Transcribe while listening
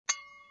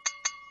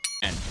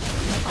Not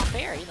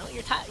fair, you know,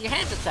 your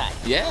hands are tied.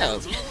 Yeah.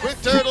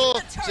 Quick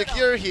turtle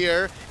secure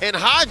here, and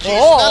Hadji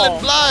smelling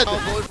blood.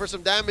 Going for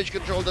some damage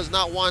control, does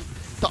not want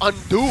to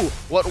undo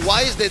what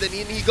Wise did, and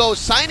in he goes,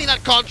 signing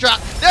that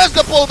contract. There's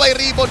the pull by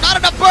Rebo, not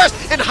enough burst,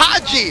 and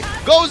Hadji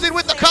goes in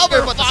with the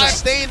cover, but the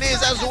sustain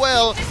is as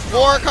well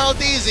for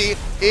tthe.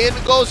 In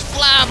goes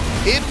Flap,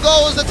 in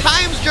goes the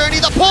Times Journey,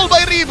 the pull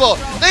by Rebo.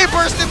 They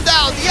burst him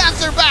down, the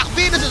answer back,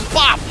 Venus is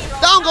pop.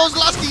 Down goes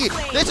Lusty,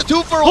 it's a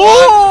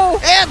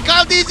 2-for-1, and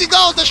tthe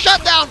goes, the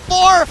shutdown,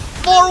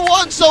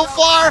 4-4-1 so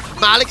far.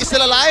 Malik is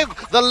still alive,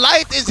 the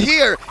light is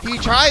here. He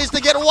tries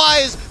to get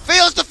Wise,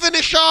 fails to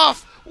finish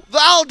off.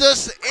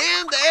 Valdez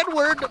and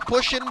Edward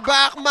pushing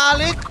back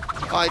Malik.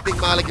 Oh, I think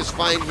Malik is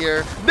fine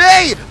here.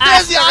 Nay!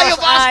 There's the Eye of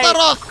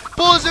Astaroth!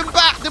 Pulls him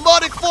back,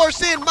 Demonic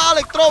Force in,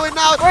 Malik throwing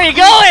out. Where are you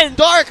going?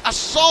 Dark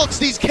assaults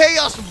these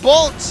Chaos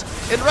Bolts.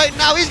 And right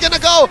now he's gonna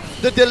go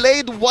the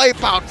delayed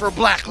wipeout for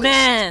Blacklist.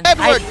 Man,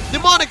 Edward,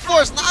 Demonic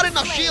Force, not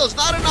enough shields,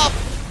 not enough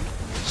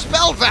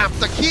Spell Vamp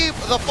to keep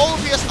the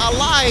Phobius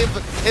alive,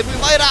 and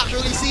we might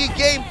actually see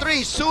Game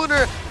 3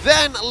 sooner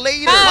than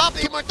later. Pop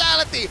the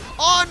Immortality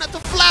on to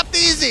Flap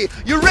tthe.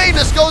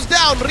 Uranus goes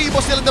down,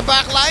 Rebo still in the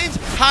back lines,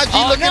 Hadji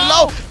looking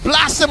low,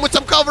 blasts him with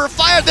some cover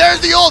fire,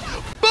 there's the ult.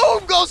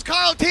 Boom goes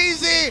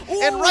tthe,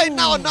 and right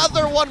now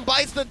another one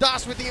bites the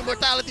dust with the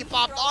Immortality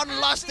popped on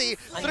Lusty.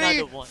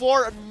 3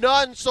 for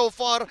none so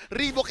far.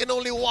 Rebo can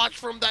only watch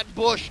from that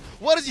bush.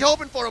 What is he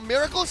hoping for? A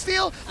miracle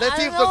steal? Let's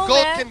see if the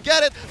GOAT can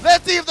get it.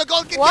 Let's see if the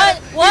GOAT can get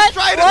it. He's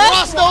trying to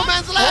cross no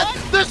man's land.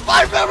 There's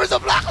 5 members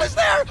of Blacklist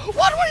there.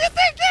 What were you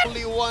thinking?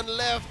 Only one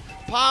left.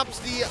 Pops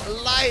the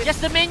light.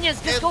 Just the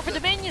minions. Just go for the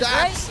minions,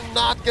 that's right?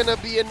 Not gonna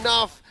be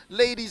enough,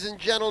 ladies and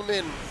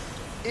gentlemen.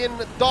 In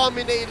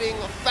dominating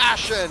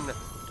fashion,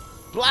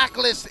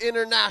 Blacklist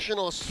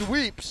International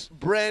sweeps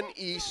Bren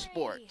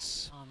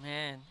Esports. Oh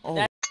man.